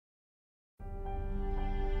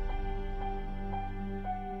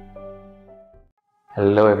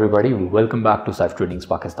Hello everybody, welcome back to Sife Trainings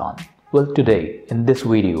Pakistan. Well, today in this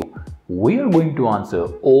video we are going to answer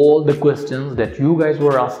all the questions that you guys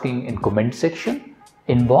were asking in comment section,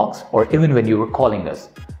 inbox, or even when you were calling us.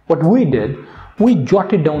 What we did, we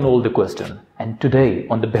jotted down all the questions, and today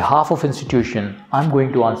on the behalf of institution I'm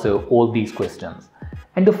going to answer all these questions.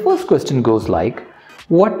 And the first question goes like,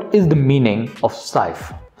 what is the meaning of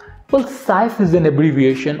Sife? Well, Sife is an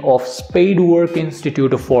abbreviation of Spadework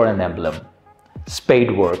Institute of Foreign Emblem.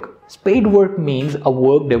 Spadework. Spadework means a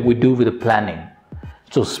work that we do with the planning.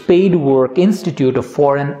 So Spadework Institute of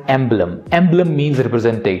Foreign Emblem. Emblem means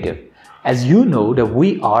representative. As you know that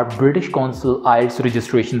we are British Council IELTS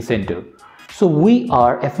Registration Center. So we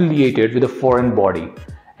are affiliated with a foreign body.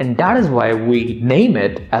 And that is why we name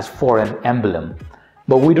it as Foreign Emblem.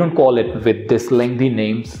 But we don't call it with this lengthy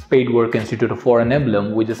name, Spadework Institute of Foreign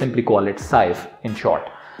Emblem. We just simply call it Sife in short.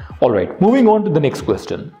 Alright, moving on to the next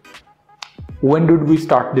question. When did we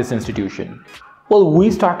start this institution? Well,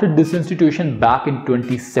 we started this institution back in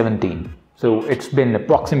 2017. So it's been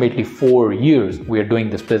approximately 4 years we are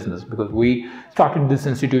doing this business, because we started this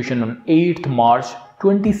institution on 8th March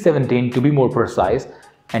 2017 to be more precise,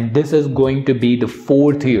 and this is going to be the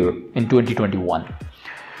 4th year in 2021.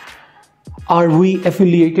 Are we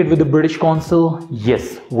affiliated with the British Council?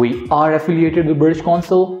 Yes, we are affiliated with British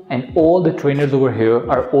Council, and all the trainers over here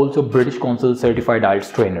are also British Council certified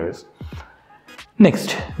IELTS trainers.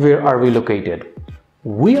 Next, where are we located?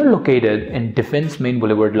 We are located in Defence Main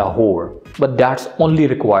Boulevard, Lahore, but that's only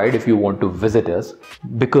required if you want to visit us,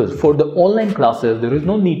 because for the online classes there is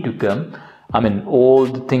no need to come. All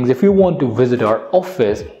the things, if you want to visit our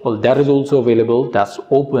office, well, that is also available. That's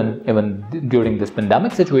open even during this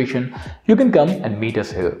pandemic situation. You can come and meet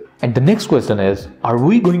us here. And the next question is, are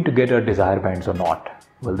we going to get our desire bands or not?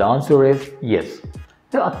 Well, the answer is yes.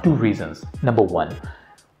 There are two reasons. Number one,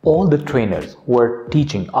 all the trainers who are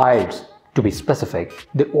teaching IELTS, to be specific,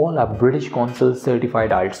 they all are British Council certified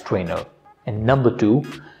IELTS trainer. And number two,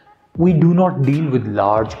 we do not deal with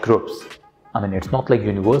large groups. It's not like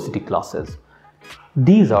university classes.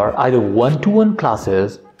 These are either one-to-one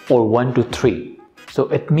classes or 1-to-3. So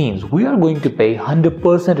it means we are going to pay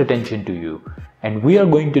 100% attention to you, and we are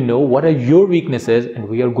going to know what are your weaknesses, and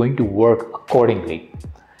we are going to work accordingly.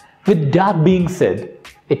 With that being said,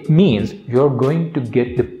 it means you're going to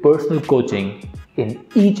get the personal coaching in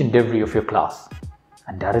each and every of your class.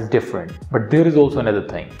 And that is different. But there is also another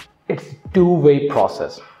thing. It's two-way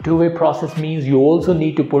process. Two-way process means you also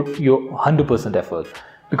need to put your 100% effort.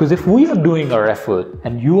 Because if we are doing our effort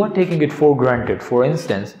and you are taking it for granted, for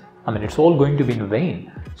instance, it's all going to be in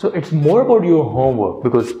vain. So it's more about your homework,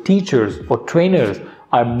 because teachers or trainers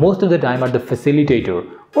are most of the time the facilitator.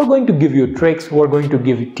 We're going to give you tricks, we're going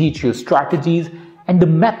to teach you strategies and the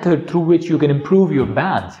method through which you can improve your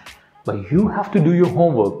bands. But you have to do your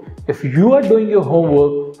homework. If you are doing your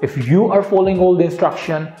homework, if you are following all the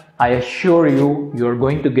instruction, I assure you, you're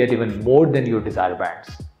going to get even more than your desire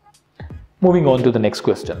bands. Moving on to the next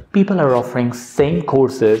question. People are offering same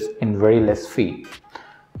courses in very less fee.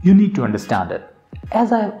 You need to understand it.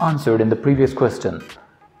 As I have answered in the previous question,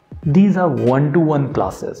 these are one-to-one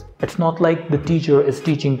classes. It's not like the teacher is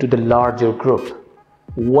teaching to the larger group.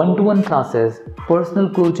 One-to-one classes,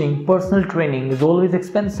 personal coaching, personal training is always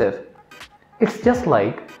expensive. It's just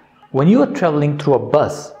like when you are traveling through a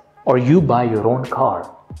bus or you buy your own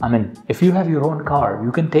car. If you have your own car,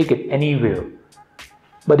 you can take it anywhere.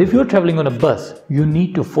 But if you're traveling on a bus, you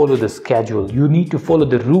need to follow the schedule, you need to follow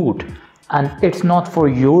the route, and it's not for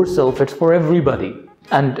yourself, it's for everybody.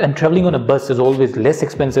 And traveling on a bus is always less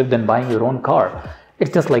expensive than buying your own car.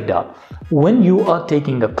 It's just like that. When you are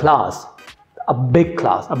taking a class, a big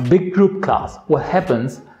group class, what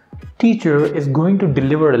happens? Teacher is going to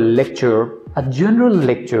deliver a lecture, a general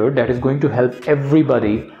lecture that is going to help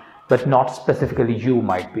everybody, but not specifically you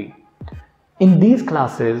might be. In these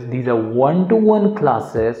classes, these are one-to-one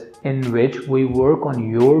classes in which we work on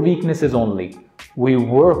your weaknesses only. We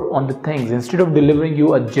work on the things. Instead of delivering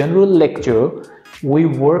you a general lecture, we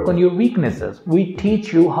work on your weaknesses. We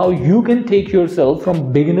teach you how you can take yourself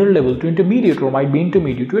from beginner level to intermediate, or might be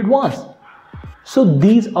intermediate to advanced. So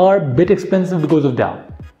these are a bit expensive because of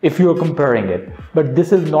that, if you are comparing it. But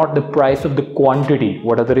this is not the price of the quantity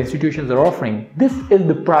what other institutions are offering. This is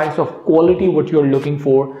the price of quality what you are looking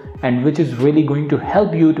for, and which is really going to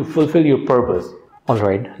help you to fulfill your purpose.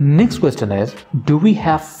 Alright, next question is, do we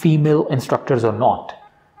have female instructors or not?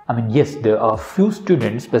 Yes, there are few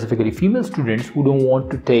students, specifically female students, who don't want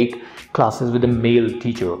to take classes with a male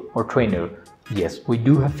teacher or trainer. Yes, we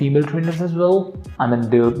do have female trainers as well.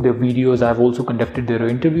 Their videos, I've also conducted their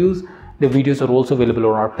interviews. The videos are also available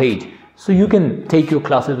on our page. So you can take your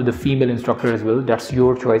classes with a female instructor as well. That's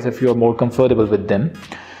your choice if you're more comfortable with them.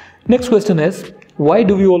 Next question is, why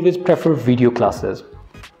do we always prefer video classes?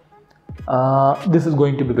 This is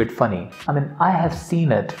going to be a bit funny. I mean, I have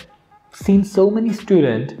seen so many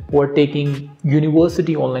students who are taking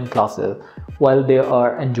university online classes while they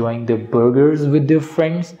are enjoying their burgers with their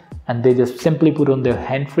friends, and they just simply put on their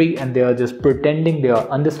hand-free and they are just pretending they are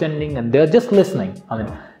understanding and they are just listening. I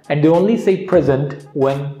mean, and they only say present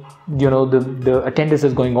when the attendance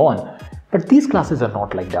is going on. But these classes are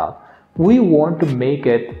not like that. We want to make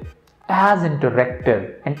it as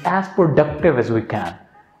interactive and as productive as we can.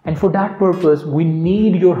 And for that purpose, we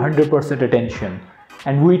need your 100% attention.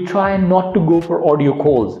 And we try not to go for audio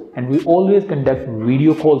calls, and we always conduct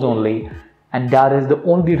video calls only. And that is the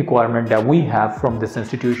only requirement that we have from this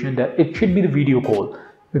institution, that it should be the video call.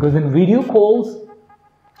 Because in video calls,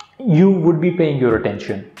 you would be paying your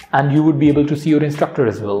attention and you would be able to see your instructor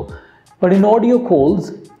as well. But in audio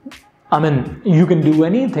calls, I mean, you can do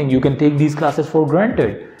anything. You can take these classes for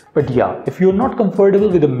granted. But yeah, if you're not comfortable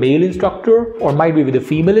with a male instructor or might be with a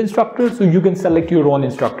female instructor, so you can select your own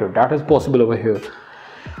instructor. That is possible over here.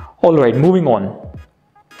 All right, moving on.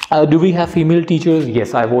 Do we have female teachers?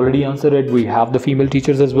 Yes, I've already answered it. We have the female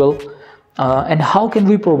teachers as well. And how can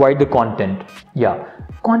we provide the content? Yeah,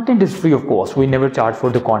 content is free of cost. We never charge for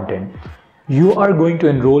the content. You are going to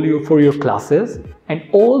enroll for your classes, and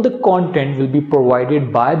all the content will be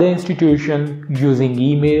provided by the institution using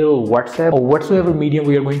email, WhatsApp, or whatsoever medium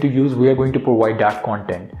we are going to use. We are going to provide that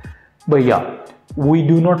content. But yeah, we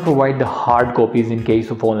do not provide the hard copies in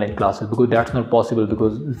case of online classes, because that's not possible,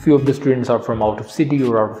 because few of the students are from out of city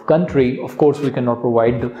or out of country. Of course, we cannot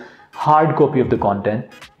provide the hard copy of the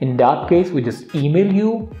content. In that case, we just email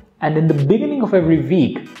you, and in the beginning of every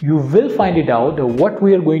week, you will find it out what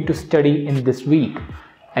we are going to study in this week,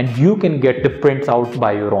 and you can get the prints out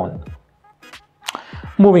by your own.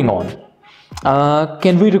 Moving on.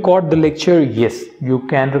 Can we record the lecture? Yes, you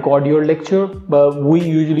can record your lecture, but we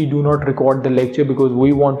usually do not record the lecture because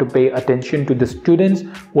we want to pay attention to the students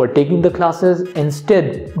who are taking the classes,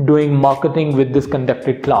 instead doing marketing with this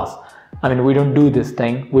conducted class. I mean, we don't do this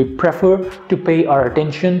thing. We prefer to pay our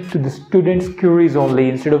attention to the students' queries only,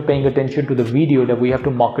 instead of paying attention to the video that we have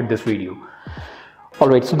to market this video.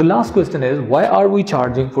 Alright, so the last question is, why are we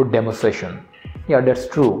charging for demo session? Yeah, that's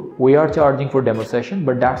true. We are charging for demo session,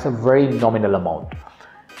 but that's a very nominal amount.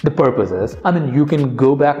 The purpose is, I mean, you can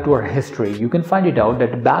go back to our history. You can find it out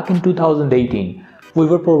that back in 2018, we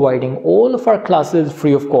were providing all of our classes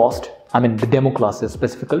free of cost. I mean, the demo classes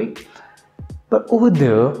specifically. But over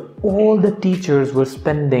there, all the teachers were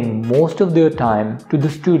spending most of their time to the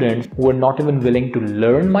students who were not even willing to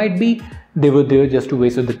learn. Might be they were there just to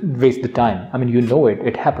waste the time. I mean, you know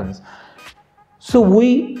it happens. So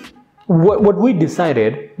what we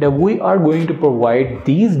decided, that we are going to provide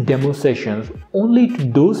these demo sessions only to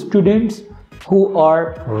those students who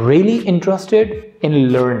are really interested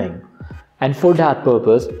in learning. And for that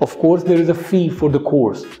purpose, of course, there is a fee for the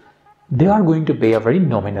course. They are going to pay a very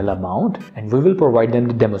nominal amount, and we will provide them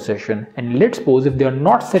the demo session. And let's suppose if they are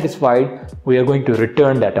not satisfied, we are going to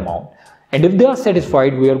return that amount. And if they are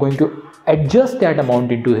satisfied, we are going to adjust that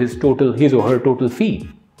amount into his or her total fee.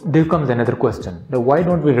 There comes another question, that why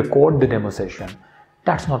don't we record the demo session?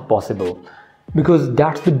 That's not possible, because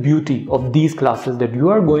that's the beauty of these classes, that you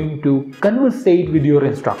are going to conversate with your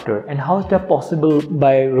instructor. And how is that possible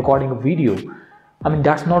by recording a video? I mean,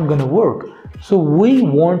 that's not going to work. So we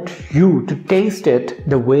want you to taste it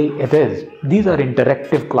the way it is. These are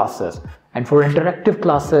interactive classes, and for interactive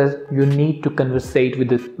classes, you need to conversate with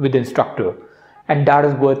the instructor, and that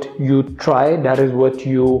is what you try. That is what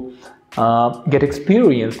you get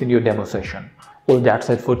experienced in your demo session. Well, that's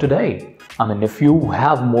it for today. I mean, if you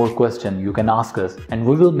have more questions, you can ask us, and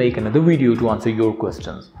we will make another video to answer your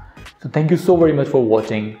questions. So thank you so very much for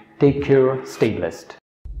watching. Take care. Stay blessed.